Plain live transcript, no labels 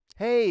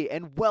Hey,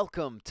 and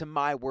welcome to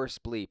My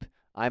Worst Bleep.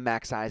 I'm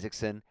Max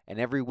Isaacson, and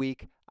every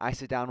week I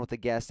sit down with a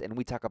guest and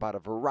we talk about a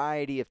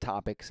variety of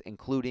topics,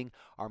 including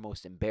our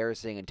most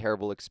embarrassing and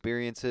terrible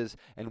experiences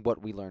and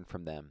what we learned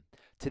from them.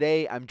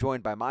 Today I'm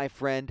joined by my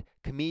friend,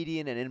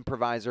 comedian and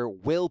improviser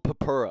Will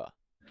Papura.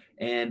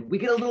 And we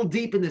get a little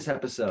deep in this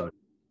episode.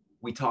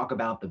 We talk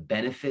about the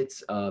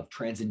benefits of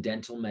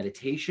transcendental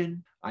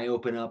meditation. I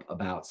open up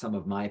about some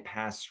of my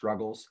past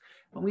struggles.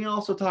 And we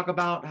also talk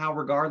about how,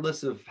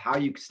 regardless of how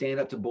you stand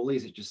up to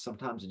bullies,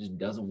 sometimes it just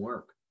doesn't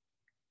work.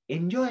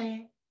 Enjoy.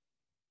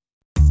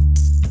 You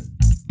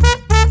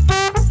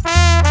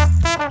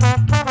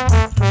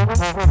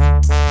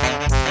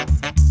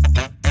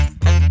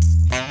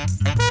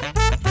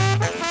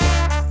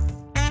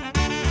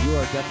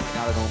are definitely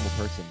not a normal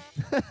person.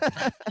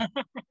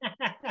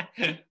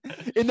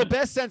 In the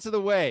best sense of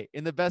the way.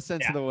 In the best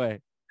sense of the way.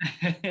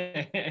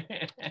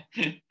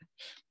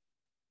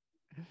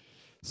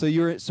 So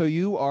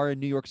you are in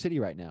New York City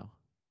right now.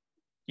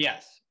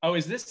 Yes. Oh,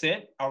 is this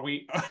it? Are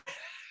we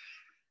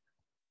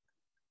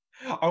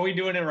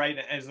doing it right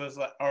now? Is this,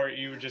 or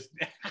you just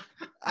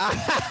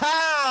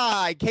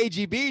I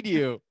KGB'd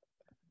you.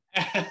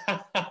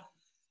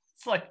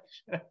 It's like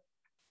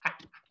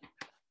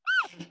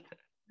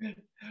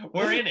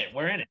we're in it.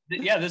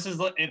 Yeah,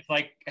 it's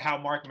like how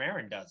Mark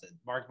Maron does it.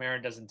 Mark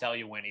Maron doesn't tell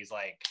you when he's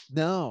like,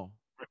 no.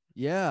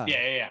 Yeah.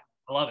 Yeah.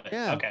 I love it.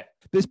 Yeah. Okay.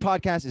 This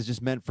podcast is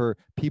just meant for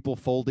people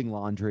folding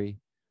laundry,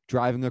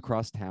 driving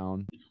across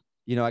town.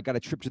 You know, I got a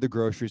trip to the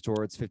grocery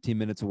store. It's 15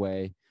 minutes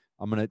away.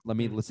 Let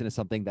me listen to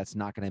something that's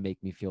not going to make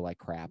me feel like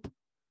crap.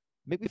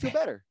 Make me feel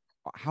better.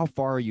 How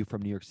far are you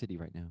from New York City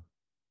right now?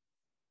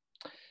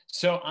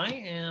 So I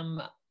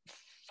am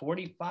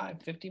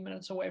 45, 50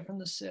 minutes away from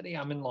the city.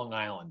 I'm in Long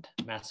Island,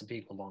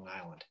 Massapequa, Long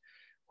Island,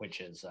 which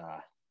is, I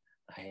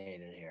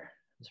hate it here.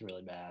 It's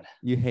really bad.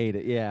 You hate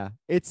it. Yeah.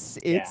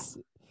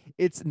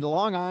 It's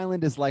Long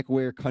Island is like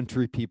where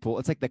country people,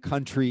 it's like the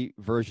country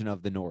version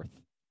of the North,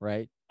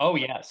 right? Oh,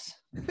 yes,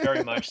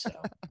 very much so.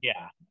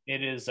 Yeah,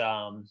 it is.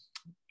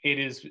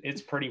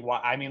 It's pretty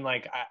wild. I mean,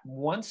 like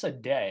once a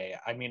day,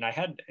 I mean,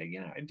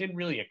 it didn't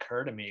really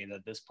occur to me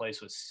that this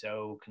place was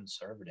so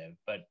conservative,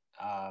 but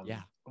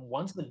Yeah.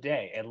 once a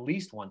day, at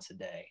least once a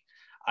day,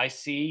 I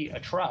see a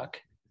truck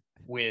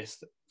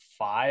with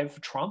 5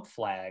 Trump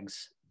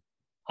flags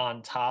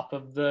on top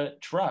of the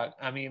truck.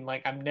 I mean,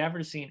 like I've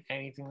never seen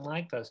anything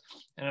like this.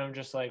 And I'm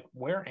just like,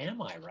 where am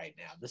I right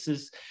now? This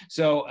is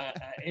so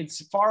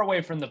it's far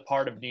away from the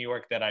part of New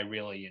York that I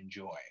really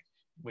enjoy,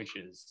 which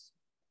is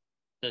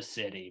the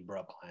city,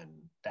 Brooklyn,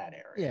 that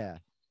area. Yeah.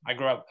 I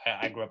grew up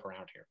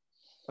around here.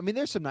 I mean,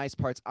 there's some nice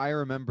parts. I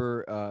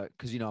remember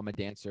because I'm a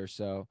dancer,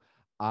 so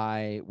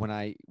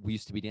we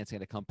used to be dancing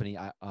at a company.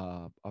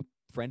 A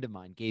friend of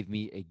mine gave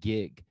me a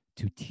gig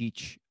to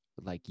teach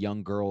like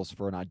young girls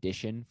for an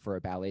audition for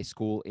a ballet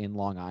school in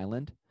Long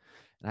Island.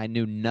 And I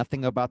knew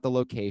nothing about the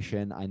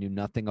location. I knew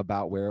nothing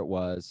about where it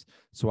was.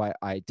 So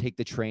I take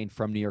the train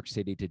from New York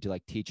City to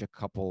like teach a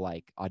couple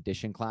like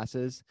audition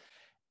classes.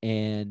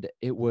 And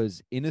it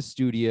was in a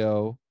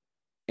studio,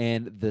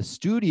 and the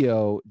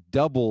studio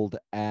doubled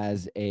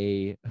as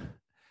a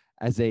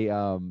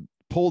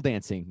pole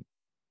dancing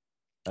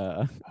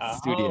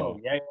studio. Oh,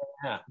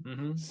 yeah.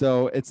 Mm-hmm.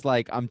 So it's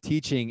like I'm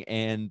teaching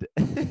and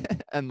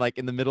and like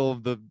in the middle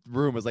of the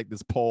room was like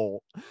this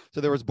pole. So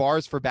there was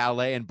bars for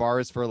ballet and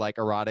bars for like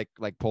erotic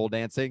like pole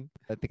dancing.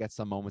 I think at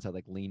some moments I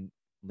like lean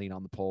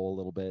on the pole a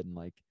little bit and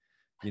like,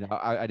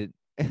 I didn't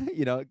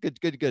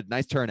good.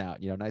 Nice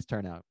turnout. Nice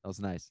turnout. That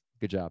was nice.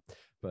 Good job.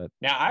 But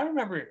now I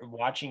remember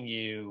watching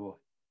you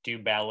do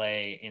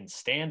ballet in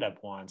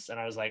stand-up once, and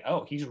I was like,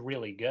 oh, he's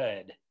really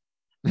good.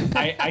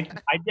 I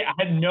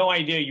had no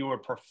idea you were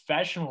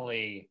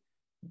professionally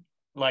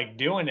like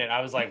doing it. I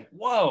was like,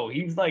 whoa,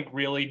 he's like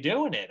really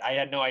doing it. I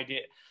had no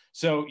idea.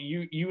 So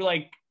you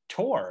like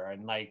tour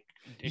and like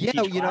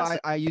yeah,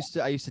 I used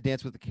to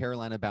dance with the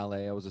Carolina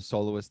Ballet. I was a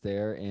soloist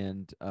there,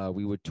 and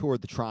we would tour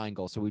the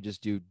Triangle. So we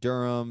just do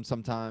Durham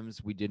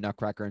sometimes. We did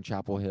Nutcracker and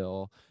Chapel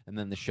Hill, and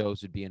then the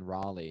shows would be in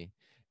Raleigh.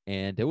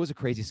 And it was a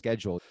crazy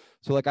schedule.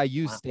 So like I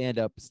used stand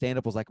up. Stand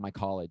up was like my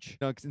college.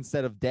 'Cause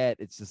instead of debt,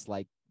 it's just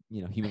like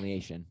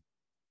humiliation.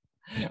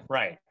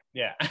 Right.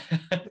 Yeah.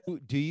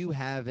 Do you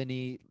have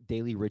any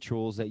daily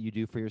rituals that you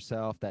do for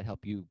yourself that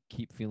help you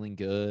keep feeling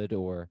good,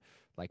 or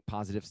like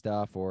positive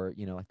stuff, or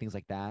like things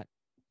like that?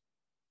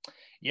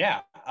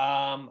 Yeah.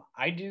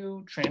 I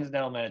do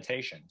transcendental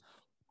meditation.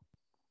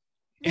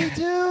 Me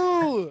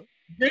too.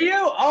 Do you?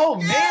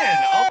 Oh man.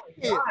 Oh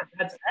my God.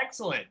 That's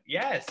excellent.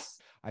 Yes.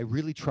 I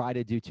really try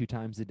to do 2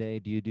 times a day.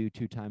 Do you do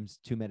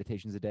 2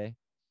 meditations a day?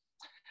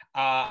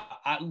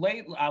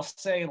 I'll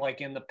say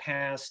like in the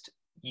past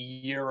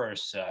year or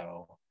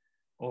so,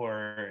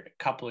 or a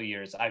couple of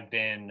years, I've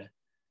been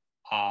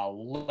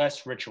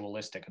less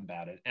ritualistic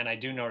about it, and I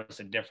do notice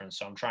a difference.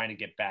 So I'm trying to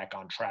get back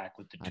on track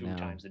with the 2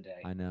 times a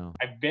day. I know.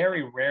 I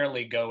very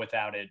rarely go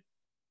without it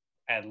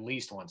at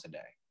least once a day.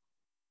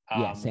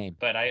 Yeah, same.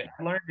 But I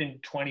learned in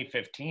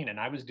 2015, and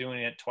I was doing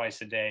it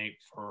twice a day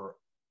for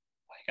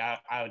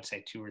like I would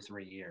say 2 or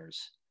 3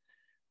 years.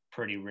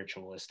 pretty And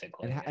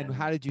ritualistically. and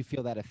how did you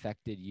feel that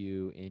affected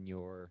you in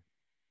your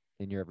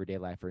everyday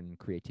life or in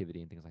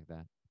creativity and things like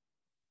that?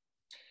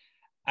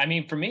 I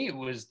mean, for me, it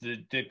was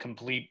the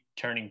complete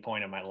turning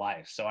point of my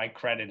life. So I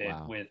credit it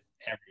Wow. with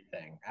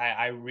everything.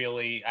 I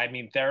really, I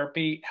mean,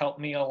 therapy helped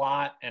me a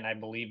lot, and I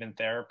believe in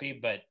therapy.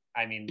 But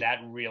I mean, that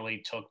really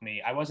took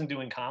me. I wasn't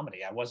doing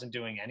comedy. I wasn't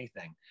doing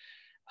anything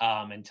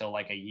until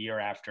like a year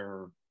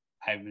after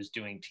I was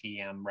doing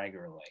TM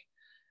regularly,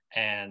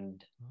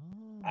 and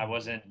I Oh.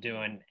 wasn't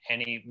doing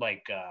any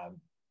like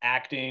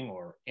acting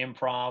or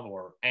improv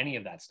or any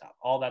of that stuff.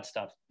 All that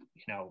stuff,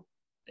 you know,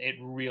 it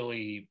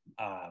really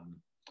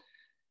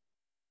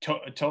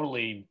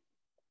totally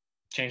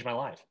changed my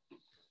life.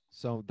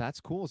 So that's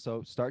cool.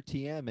 So start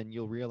TM and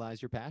you'll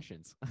realize your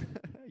passions,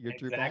 your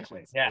true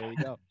Exactly. passions. Yeah. There you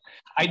go.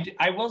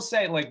 I will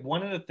say, like,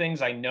 one of the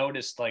things I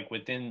noticed, like,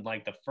 within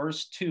like the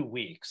first 2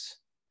 weeks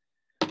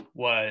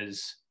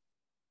was,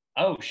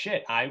 oh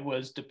shit, I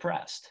was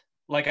depressed.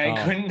 Like, I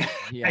Oh, couldn't,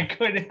 yeah.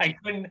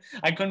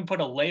 I couldn't put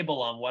a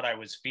label on what I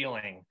was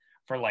feeling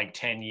for like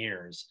 10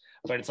 years.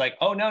 But it's like,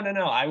 oh, no, no,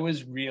 no. I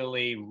was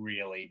really,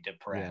 really Yeah.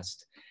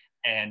 depressed.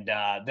 And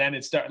then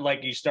it start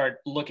like you start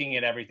looking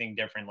at everything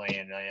differently,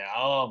 and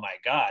oh my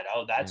god,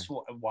 oh Yeah. that's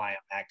why I'm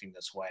acting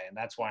this way, and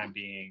that's why I'm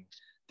being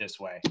this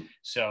way.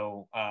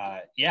 So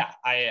yeah,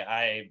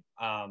 I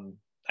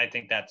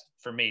think that's,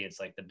 for me,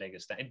 it's like the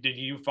biggest thing. Did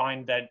you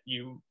find that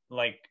you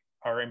like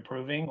are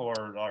improving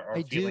or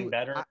I feeling do.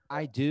 better?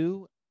 I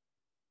do.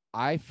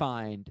 I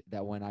find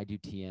that when I do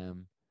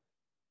TM,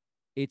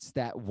 it's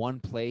that one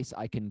place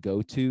I can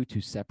go to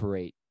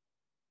separate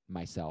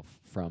myself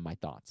from my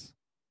thoughts.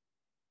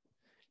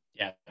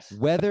 Yes.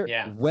 Whether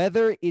Yeah.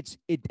 whether it's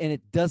it and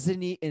it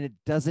doesn't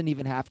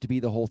even have to be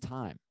the whole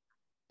time.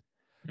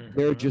 Hmm.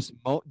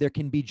 There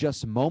can be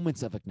just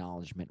moments of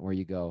acknowledgement where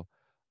you go,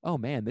 "Oh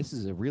man, this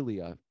is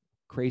a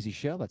crazy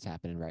show that's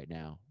happening right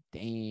now."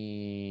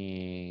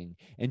 Dang.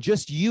 And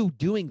just you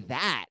doing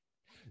that,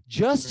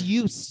 just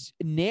you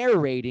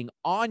narrating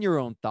on your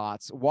own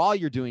thoughts while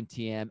you're doing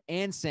TM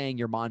and saying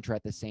your mantra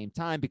at the same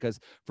time. Because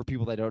for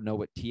people that don't know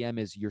what TM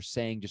is, you're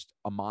saying just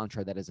a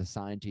mantra that is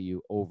assigned to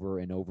you over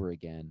and over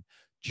again,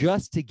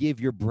 just to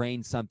give your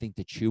brain something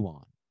to chew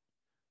on,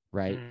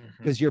 right? Hmm.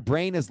 Because your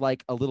brain is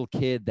like a little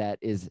kid that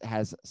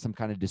has some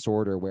kind of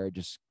disorder where it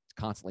just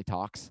constantly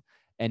talks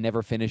and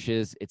never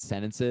finishes its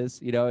sentences.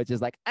 You know, it's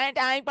just like, and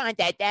I want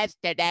that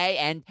today,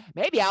 and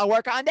maybe I'll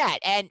work on that.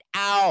 And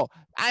oh,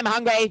 I'm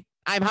hungry.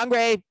 I'm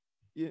hungry.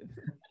 Yeah.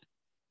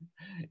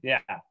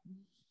 Yeah.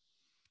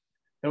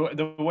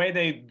 The way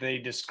they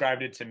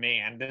described it to me,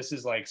 and this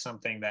is like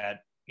something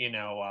that,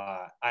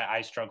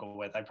 I struggle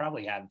with. I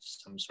probably have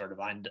some sort of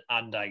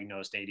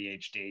undiagnosed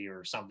ADHD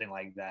or something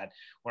like that,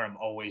 where I'm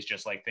always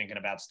just like thinking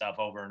about stuff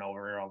over and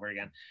over and over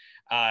again.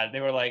 They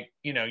were like,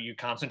 you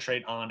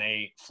concentrate on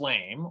a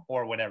flame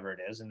or whatever it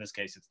is. In this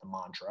case, it's the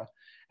mantra,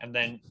 and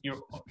then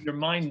your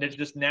mind is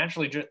just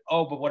naturally just,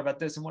 oh, but what about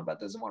this, and what about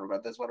this, and what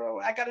about this,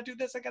 I got to do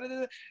this, I got to do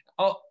this.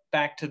 Oh,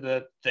 back to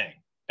the thing,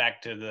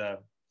 back to the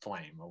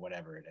flame or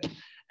whatever it is.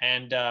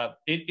 And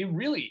it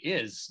really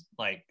is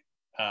like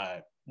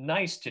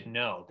nice to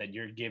know that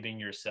you're giving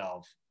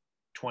yourself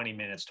 20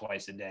 minutes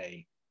twice a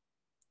day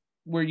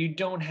where you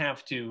don't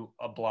have to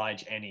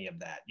oblige any of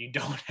that. You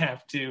don't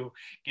have to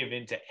give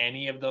into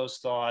any of those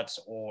thoughts,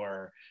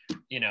 or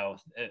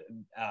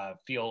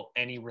feel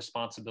any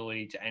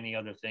responsibility to any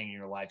other thing in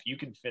your life. You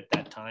can fit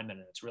that time in,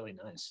 and it's really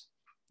nice.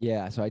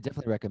 Yeah, so I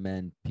definitely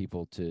recommend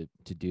people to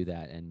do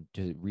that and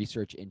to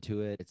research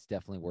into it. It's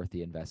definitely worth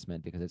the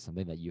investment because it's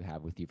something that you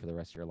have with you for the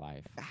rest of your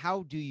life.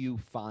 How do you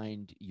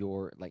find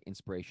your like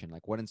inspiration?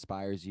 Like what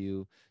inspires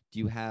you? Do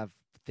you have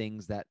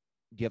things that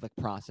do you have like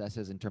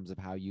processes in terms of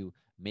how you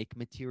make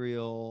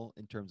material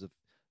in terms of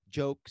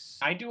jokes?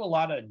 I do a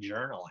lot of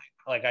journaling.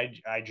 Like,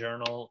 I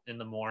journal in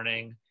the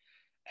morning,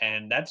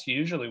 and that's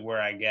usually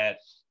where I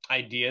get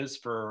ideas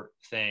for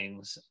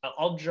things.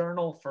 I'll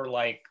journal for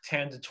like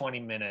 10 to 20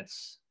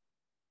 minutes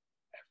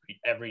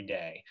every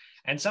day.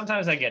 And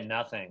sometimes I get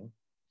nothing,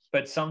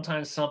 but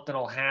sometimes something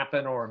will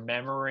happen, or a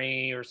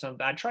memory or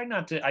something. I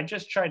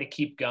just try to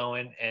keep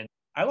going. And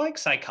I like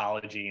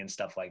psychology and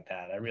stuff like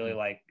that. I really Mhm.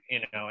 like,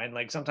 and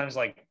like sometimes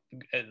like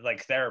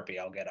therapy,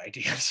 I'll get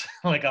ideas.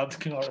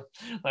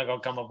 I'll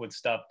come up with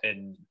stuff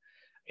in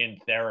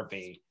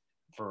therapy.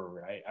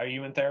 Are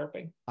you in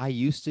therapy? I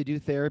used to do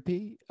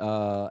therapy,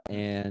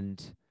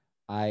 and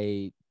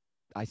I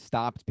I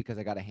stopped because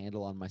I got a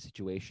handle on my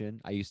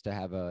situation. I used to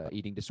have a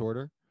eating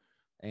disorder,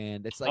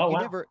 and it's like Oh,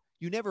 wow.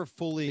 you never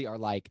fully are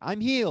like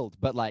I'm healed,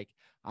 but like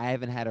I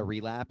haven't had a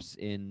relapse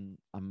in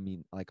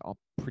like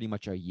pretty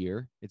much a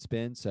year it's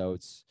been. So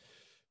it's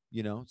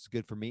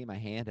good for me. My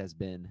hand has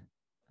been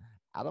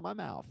out of my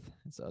mouth,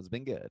 so it's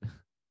been good.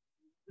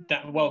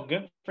 Well,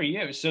 good for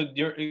you. So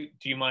do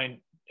you mind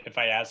if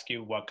I ask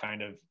you what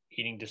kind of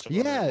eating disorder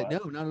it Yeah, was?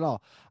 no, not at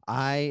all.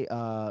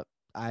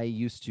 I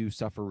used to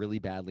suffer really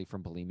badly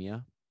from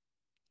bulimia,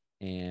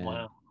 and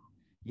Wow.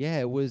 yeah,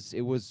 it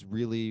was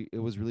really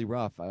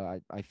rough.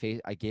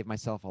 I gave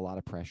myself a lot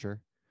of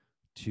pressure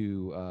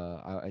to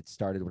it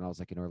started when I was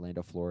like in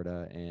Orlando,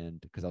 Florida, and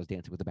because I was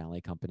dancing with the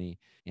ballet company,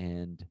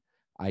 and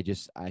I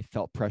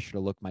felt pressure to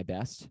look my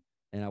best,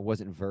 and I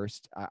wasn't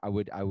versed. I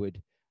would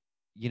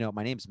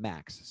my name's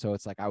Max, so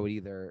it's like I would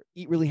either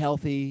eat really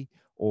healthy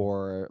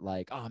or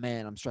like, oh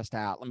man, I'm stressed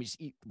out, let me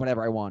just eat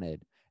whatever I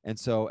wanted. And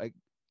so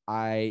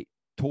I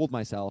told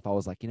myself, I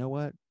was like, you know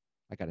what,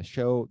 I got a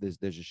show, there's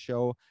a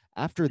show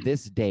after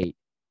this date,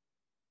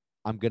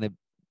 I'm gonna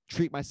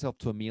treat myself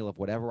to a meal of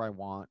whatever I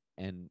want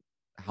and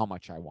how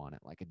much I want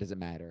it. Like it doesn't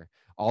matter.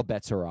 All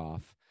bets are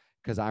off.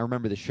 Because I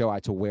remember the show I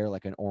had to wear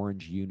like an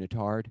orange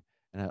unitard,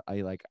 and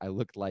I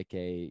looked like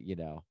a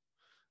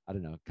I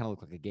don't know, kind of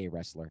looked like a gay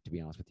wrestler to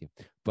be honest with you.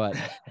 But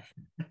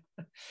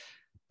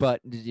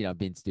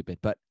being stupid.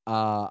 But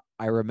I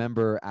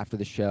remember after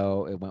the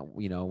show, it went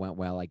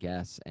well, I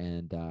guess,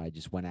 and I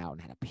just went out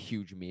and had a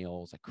huge meal.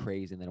 It was like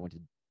crazy, and then I went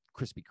to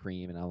Krispy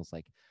Kreme, and I was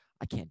like,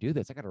 I can't do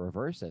this. I got to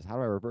reverse this. How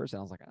do I reverse it?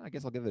 And I was like, I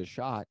guess I'll give it a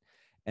shot.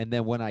 And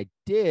then when I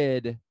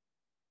did,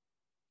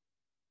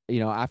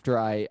 after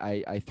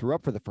I threw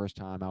up for the first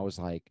time, I was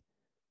like,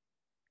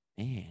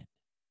 man,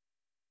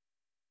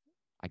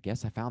 I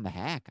guess I found the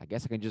hack. I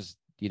guess I can just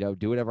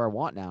do whatever I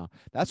want now.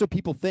 That's what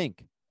people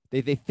think.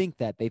 They think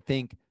that they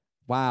think,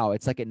 wow,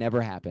 it's like it never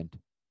happened.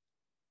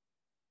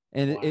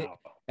 And Wow.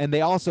 and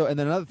they also, and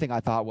then another thing I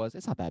thought was,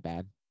 it's not that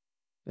bad.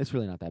 It's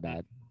really not that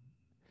bad.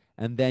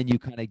 And then you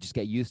kind of just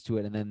get used to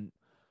it. And then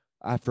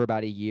after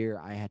about a year,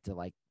 I had to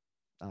I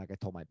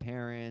told my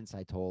parents,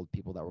 I told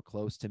people that were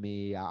close to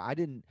me. I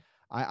didn't,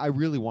 I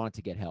really wanted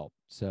to get help.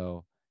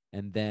 So,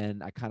 and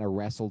then I kind of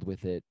wrestled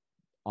with it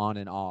on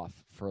and off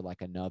for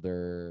like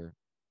another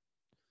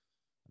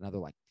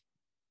like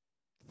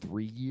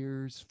 3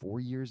 years, 4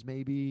 years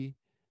maybe.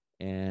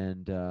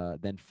 And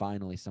then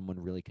finally, someone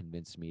really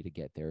convinced me to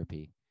get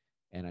therapy.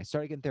 And I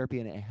started getting therapy,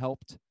 and it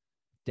helped,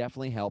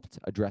 definitely helped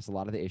address a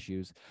lot of the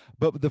issues.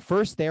 But the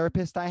first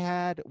therapist I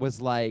had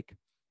was like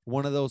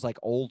one of those like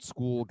old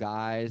school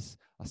guys,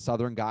 a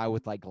Southern guy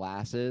with like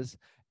glasses.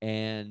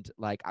 And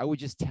like I would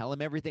just tell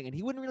him everything, and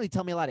he wouldn't really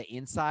tell me a lot of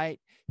insight.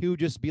 He would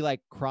just be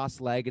like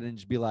cross-legged and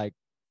just be like,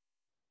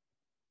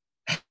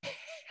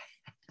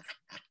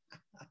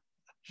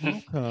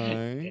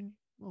 okay,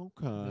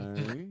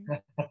 okay.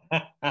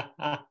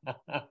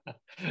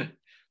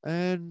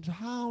 And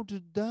how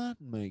did that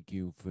make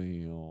you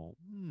feel?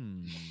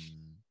 And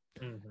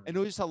it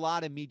was just a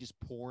lot of me just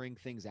pouring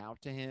things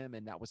out to him,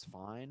 and that was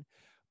fine.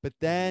 But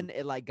then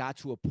it like got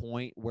to a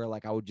point where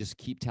like I would just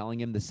keep telling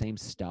him the same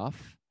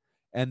stuff.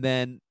 And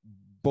then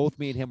both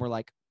me and him were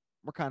like,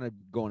 we're kind of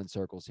going in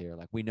circles here.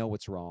 Like we know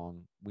what's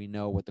wrong. We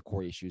know what the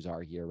core issues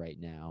are here right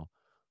now.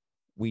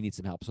 We need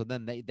some help. So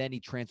then he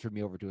transferred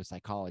me over to a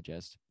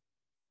psychologist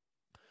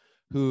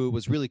who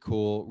was really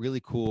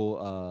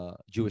cool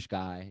Jewish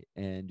guy,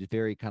 and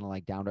very kind of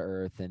like down to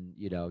earth, and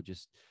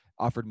just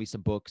offered me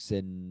some books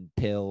and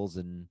pills,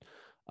 and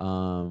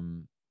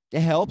it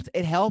helped.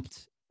 It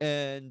helped,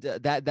 and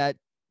that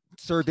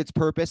served its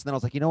purpose. And then I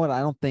was like, you know what?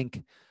 I don't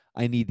think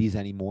I need these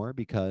anymore,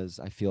 because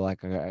I feel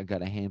like I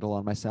got a handle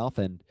on myself,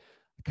 and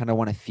I kind of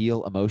want to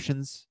feel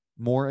emotions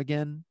more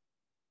again.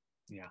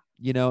 Yeah.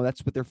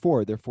 That's what they're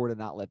for. They're for to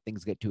not let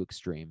things get too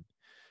extreme.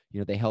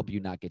 They help you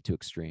not get too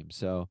extreme.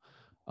 So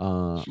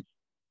uh,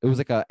 it was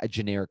like a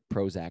generic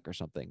Prozac or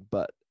something.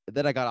 But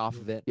then I got off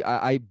of it.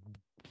 I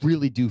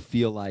really do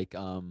feel like,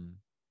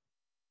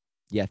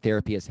 yeah,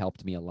 therapy has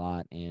helped me a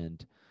lot.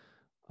 And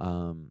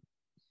um,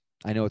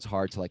 I know it's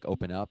hard to like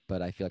open up,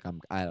 but I feel like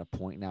I'm at a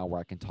point now where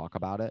I can talk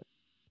about it.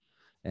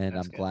 And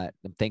That's I'm good. glad.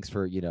 And thanks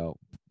for,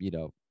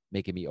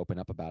 making me open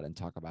up about it and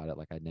talk about it.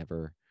 Like I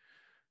never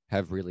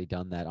have really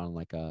done that on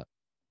like a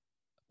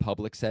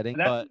public setting.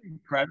 That's But an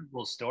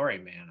incredible story,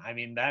 man. I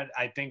mean,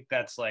 I think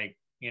that's like,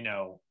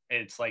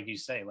 it's like you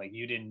say, like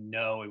you didn't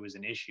know it was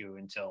an issue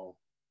until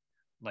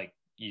like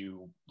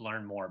you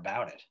learn more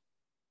about it.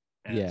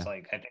 And it's yeah.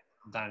 like I think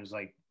sometimes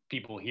like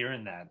people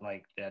hearing that,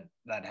 like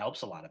that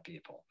helps a lot of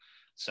people.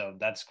 So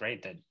that's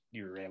great that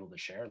you were able to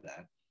share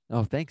that.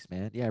 Oh, thanks,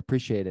 man. Yeah, I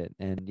appreciate it.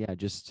 And yeah,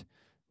 just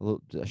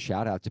a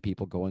shout out to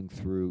people going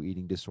through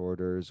eating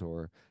disorders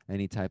or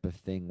any type of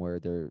thing where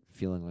they're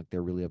feeling like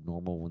they're really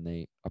abnormal when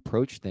they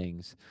approach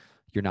things.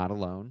 You're not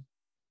alone,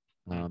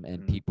 and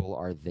Mm-hmm. people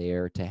are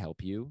there to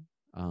help you.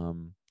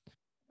 Um,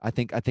 I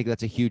think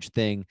that's a huge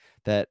thing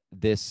that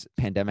this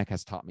pandemic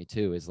has taught me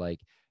too. Is like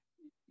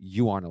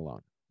you aren't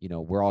alone.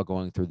 We're all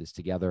going through this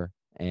together,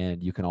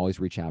 and you can always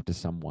reach out to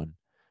someone.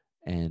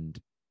 And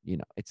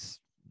it's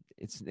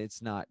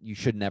not, you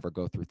should never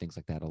go through things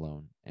like that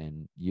alone.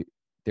 And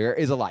there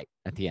is a light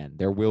at the end.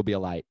 There will be a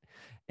light,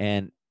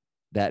 and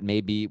that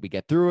maybe we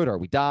get through it or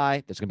we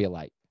die, there's gonna be a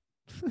light.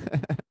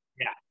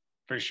 Yeah,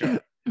 for sure.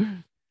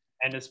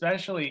 And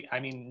especially, I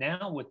mean,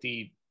 now with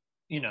the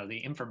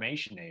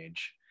information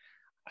age,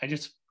 I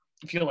just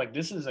feel like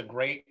this is a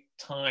great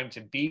time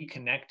to be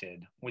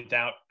connected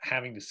without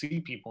having to see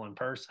people in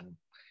person.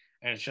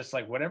 And it's just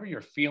like whatever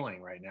you're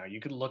feeling right now, you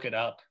could look it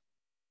up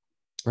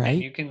and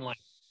Right. you can like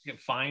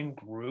find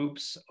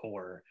groups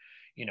or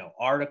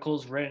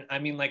articles written. I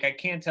mean, like I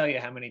can't tell you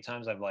how many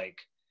times I've like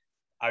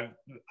I've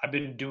I've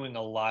been doing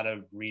a lot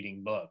of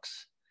reading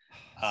books.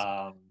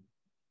 Um,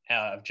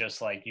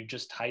 just like you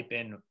just type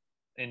in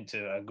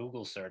into a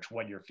Google search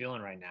what you're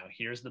feeling right now.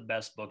 Here's the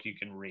best book you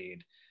can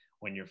read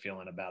when you're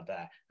feeling about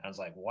that. And I was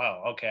like,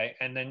 wow, okay.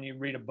 And then you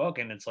read a book,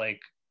 and it's like,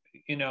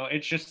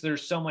 it's just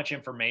there's so much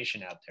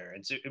information out there.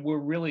 We're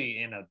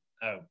really in a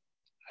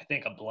I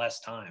think a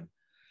blessed time.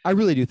 I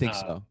really do think Uh,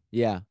 so.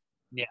 Yeah,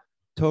 yeah.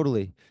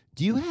 totally.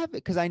 Do you have,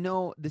 because I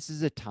know this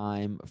is a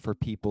time for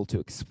people to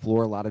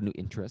explore a lot of new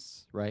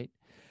interests, right?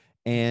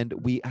 And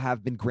we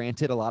have been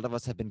granted, a lot of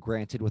us have been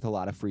granted with a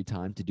lot of free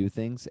time to do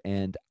things.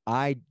 And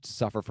I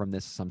suffer from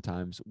this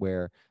sometimes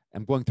where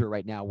I'm going through it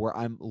right now, where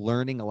I'm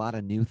learning a lot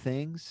of new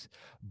things,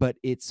 but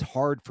it's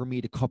hard for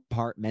me to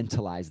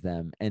compartmentalize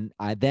them. And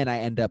then I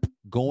end up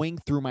going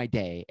through my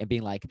day and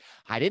being like,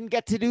 I didn't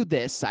get to do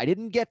this. I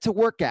didn't get to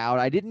work out.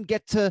 I didn't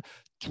get to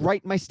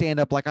write my stand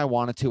up like I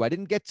wanted to. I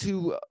didn't get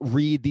to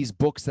read these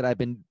books that I've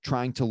been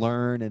trying to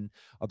learn and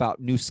about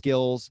new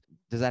skills.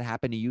 Does that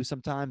happen to you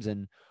sometimes?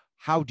 And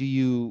how do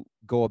you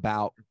go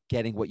about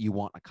getting what you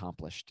want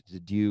accomplished?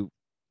 Do you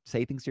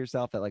say things to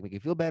yourself that like make you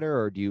feel better,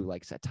 or do you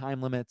like set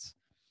time limits?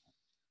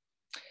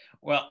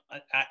 Well,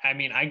 I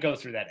mean, I go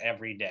through that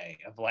every day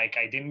of like,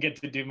 I didn't get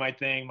to do my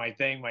thing, my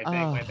thing, my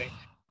thing, my thing.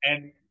 Oh,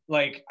 And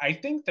like, I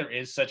think there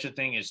is such a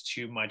thing as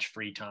too much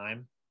free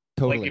time.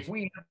 Like, totally. if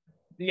we,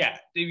 yeah,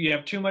 if you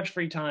have too much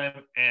free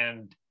time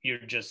and you're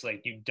just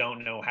like, you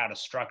don't know how to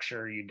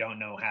structure, you don't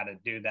know how to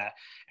do that,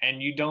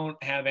 and you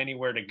don't have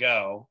anywhere to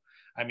go.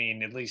 I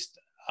mean, at least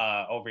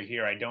over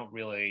here, I don't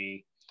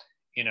really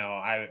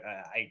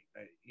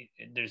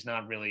there's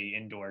not really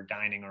indoor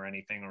dining or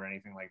anything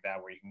like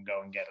that where you can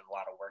go and get a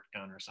lot of work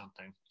done or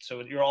something.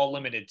 So you're all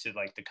limited to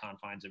like the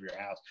confines of your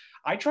house.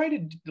 I try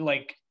to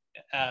like,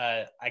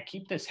 I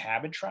keep this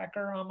habit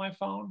tracker on my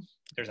phone.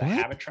 There's a What?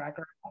 habit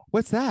tracker.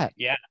 What's that?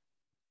 Yeah.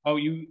 Oh,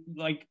 you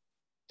like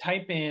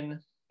type in,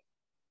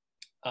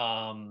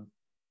 um,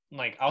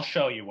 like I'll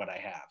show you what I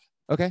have.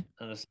 Okay.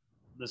 And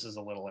this is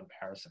a little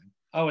embarrassing.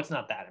 Oh, it's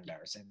not that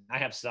embarrassing. I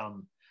have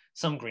some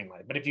green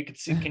light, but if you could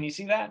see, can you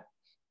see that?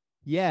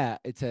 Yeah,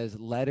 it says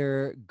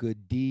letter,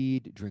 good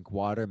deed, drink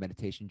water,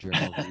 meditation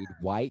journal, read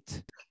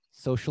white,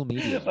 social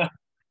media.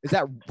 Is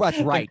that that's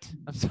the, right?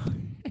 I'm sorry.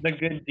 the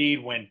good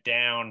deed went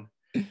down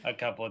a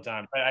couple of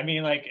times, but I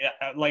mean, like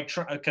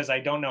because I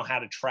don't know how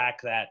to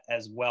track that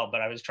as well.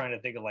 But I was trying to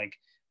think of like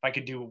if I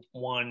could do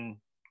one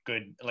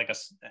good, like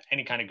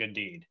any kind of good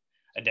deed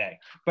a day,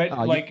 but Oh,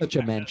 you're like, such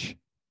a mensch.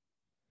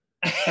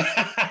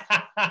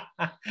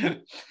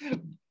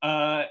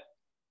 uh,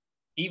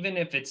 even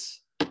if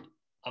it's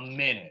a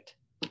minute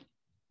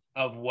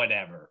of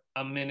whatever,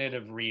 a minute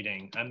of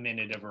reading, a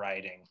minute of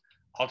writing,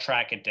 I'll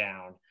track it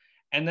down.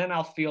 And then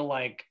I'll feel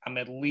like I'm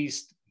at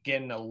least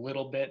getting a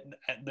little bit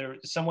there.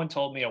 Someone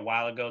told me a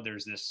while ago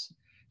there's this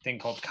thing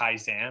called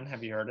Kaizen.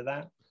 Have you heard of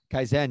that?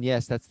 Kaizen,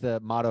 yes, that's the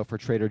motto for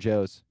Trader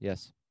Joe's.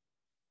 Yes.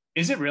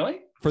 Is it really?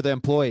 For the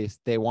employees,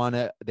 they want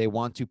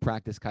to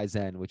practice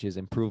Kaizen, which is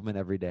improvement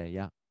every day.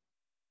 Yeah.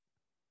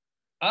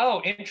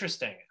 Oh,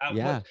 interesting.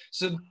 Yeah.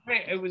 So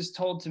it was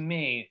told to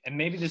me, and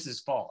maybe this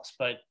is false,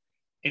 but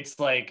it's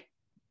like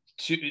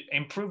to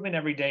improvement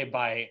every day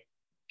by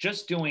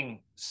just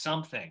doing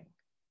something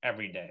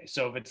every day.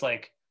 So if it's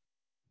like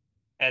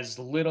as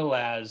little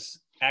as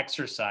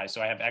exercise,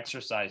 so I have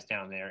exercise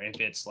down there, if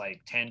it's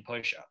like 10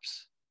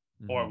 push-ups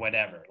or Mhm.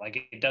 whatever, like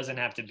it doesn't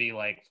have to be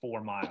like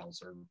 4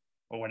 miles or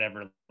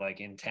whatever, like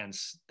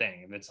intense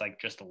thing. If it's like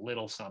just a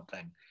little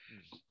something,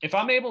 if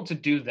I'm able to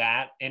do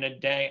that in a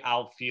day,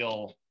 I'll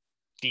feel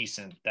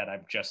decent that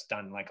I've just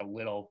done like a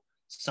little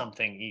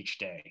something each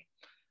day.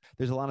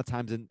 There's a lot of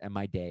times in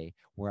my day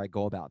where I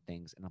go about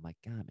things and I'm like,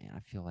 God, man, I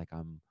feel like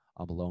I'm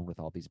alone with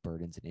all these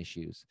burdens and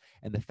issues.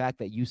 And the fact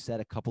that you said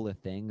a couple of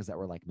things that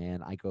were like,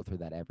 man, I go through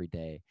that every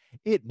day,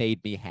 it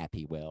made me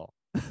happy, Will.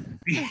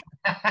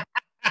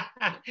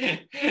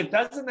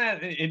 Doesn't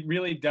that, it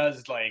really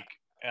does like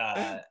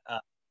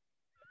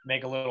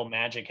make a little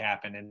magic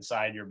happen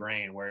inside your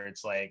brain where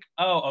it's like,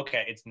 oh,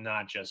 okay, it's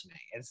not just me.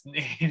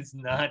 It's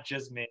not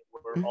just me.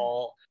 We're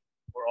all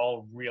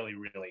really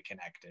really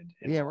connected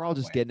in a Yeah, we're all lot of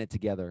just ways. getting it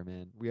together,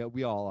 man.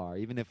 We all are,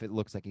 even if it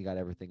looks like you got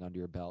everything under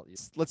your belt.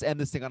 Let's end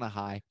this thing on a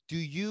high. Do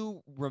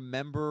you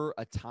remember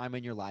a time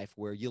in your life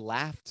where you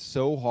laughed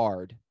so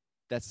hard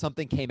that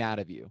something came out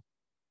of you?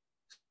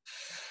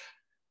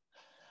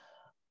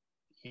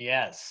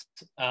 Yes.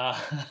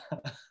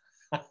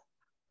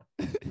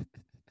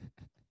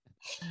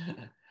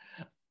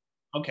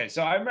 Okay,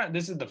 so I remember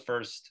this is the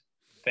first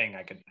thing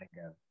I could think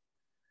of.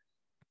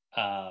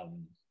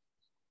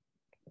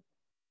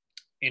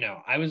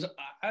 I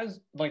was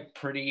like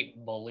pretty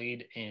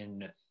bullied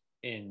in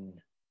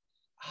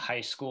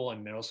high school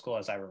and middle school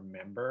as I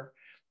remember,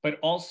 but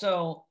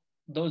also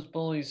those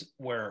bullies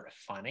were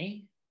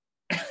funny,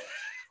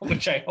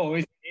 which I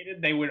always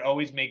hated. They would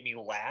always make me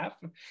laugh,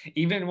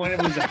 even when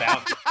it was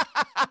about me.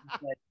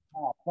 Like,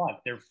 oh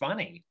fuck, they're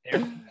funny. They're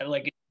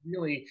like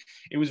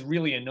it was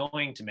really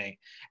annoying to me.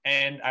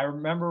 And I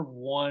remember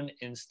one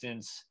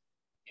instance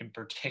in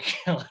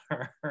particular.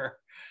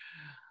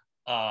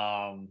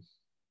 um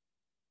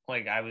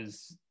Like I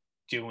was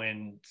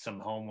doing some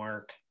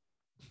homework.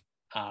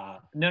 No,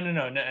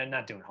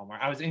 not doing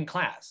homework. I was in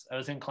class.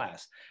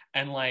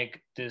 And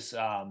like this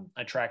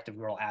attractive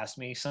girl asked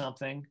me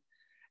something,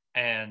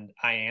 and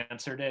I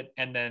answered it,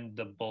 and then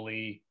the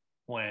bully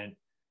went,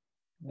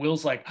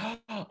 Will's like,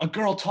 oh, a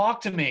girl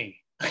talked to me.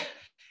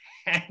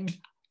 And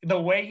the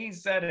way he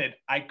said it,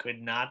 I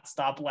could not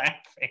stop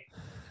laughing.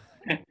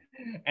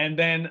 And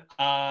then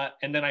I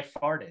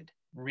farted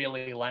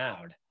really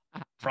loud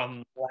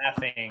from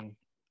laughing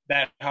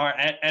that hard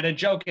at a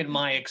joke at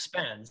my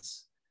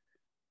expense.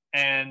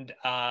 And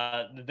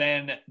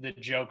then the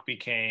joke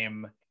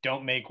became,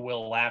 don't make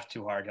Will laugh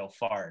too hard, he'll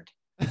fart.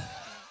 That's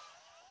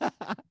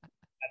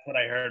what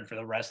I heard for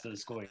the rest of the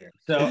school year.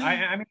 So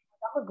I mean,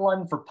 I'm a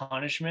glutton for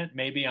punishment.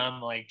 Maybe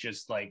I'm like,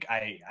 just like,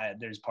 I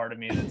there's part of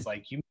me that's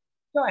like, you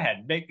go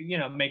ahead,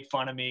 make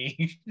fun of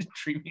me,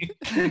 treat me.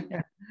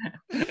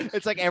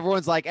 It's like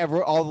everyone's like,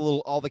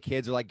 all the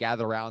kids are like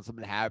gathered around,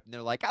 something happened.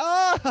 They're like,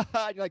 ah,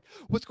 and you're like,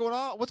 what's going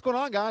on? What's going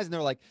on, guys? And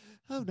they're like,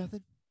 oh,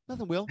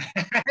 nothing, Will.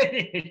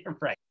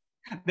 Right.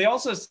 They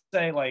also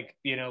say like,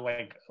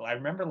 like I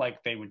remember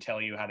like they would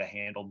tell you how to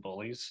handle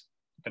bullies,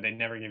 but they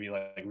never give you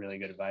like really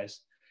good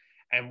advice.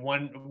 And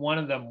one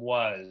of them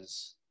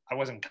was, I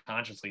wasn't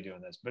consciously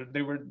doing this, but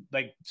they were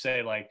like,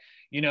 say like,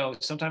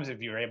 sometimes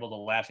if you're able to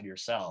laugh at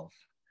yourself,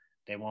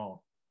 they won't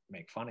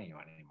make fun of you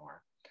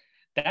anymore.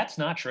 That's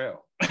not true.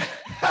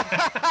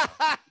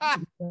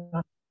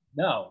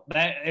 No,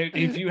 that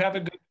if you have a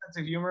good sense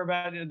of humor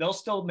about it, they'll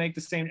still make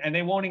the same, and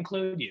they won't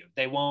include you.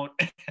 They won't.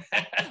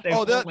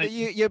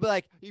 You'd be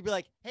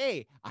like,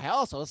 hey, I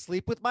also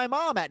sleep with my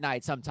mom at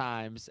night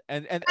sometimes,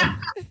 and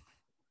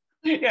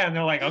yeah, and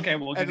they're like, okay,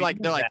 well, and like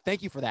they're like,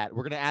 thank you for that.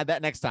 We're gonna add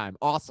that next time.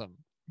 Awesome.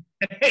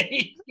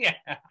 Yeah,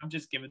 I'm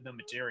just giving them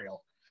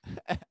material.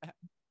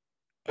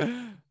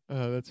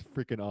 Oh, that's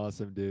freaking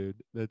awesome, dude.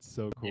 That's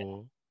so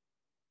cool.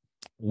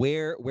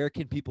 Yeah. Where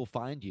can people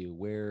find you?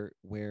 Where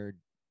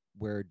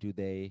do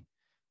they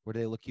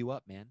look you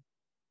up, man?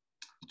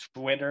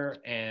 Twitter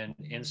and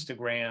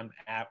Instagram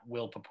at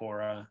Will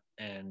Pepora,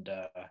 and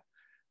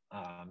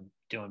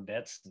doing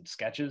bits and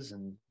sketches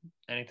and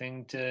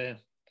anything to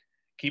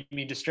keep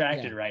me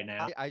distracted right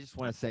now. I just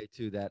want to say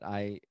too that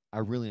I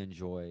really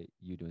enjoy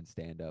you doing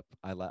stand up.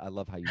 I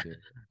love how you do it.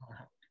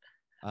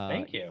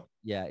 Thank you.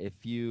 Yeah,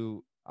 do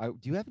you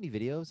have any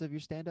videos of your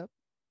stand up?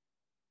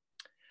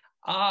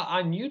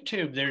 On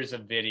YouTube, there's a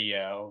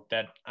video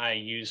that I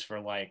use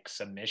for like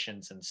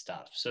submissions and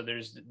stuff. So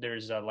there's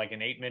like an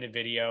 8-minute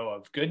video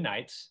of Good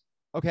Nights.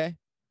 Okay.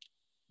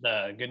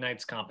 The Good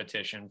Nights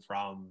competition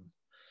from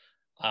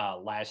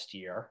last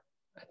year.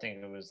 I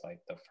think it was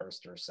like the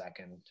first or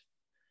second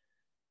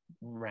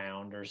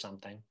round or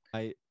something.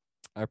 I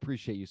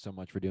appreciate you so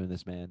much for doing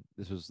this, man.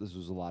 This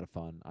was a lot of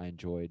fun. I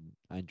enjoyed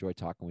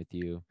talking with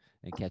you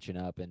and catching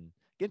up and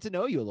getting to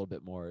know you a little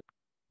bit more.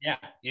 Yeah,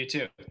 you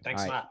too.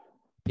 Thanks a lot.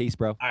 Peace,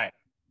 bro. All right.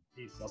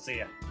 Peace. I'll see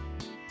you.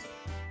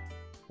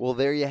 Well,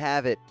 there you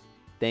have it.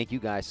 Thank you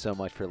guys so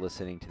much for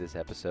listening to this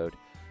episode.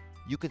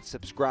 You can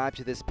subscribe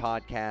to this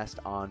podcast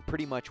on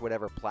pretty much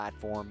whatever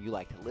platform you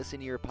like to listen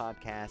to your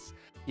podcasts.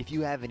 If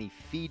you have any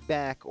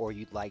feedback or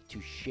you'd like to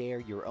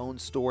share your own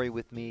story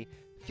with me,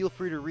 feel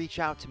free to reach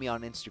out to me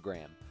on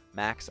Instagram,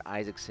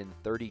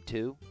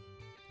 MaxIsaacson32.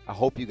 I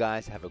hope you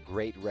guys have a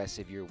great rest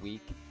of your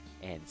week,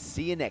 and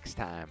see you next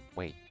time.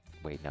 Wait,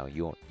 no,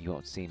 you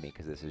won't see me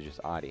because this is just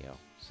audio.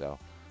 So,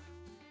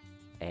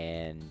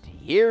 and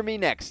hear me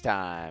next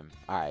time.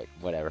 All right,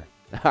 whatever.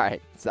 All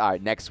right,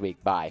 next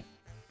week. Bye.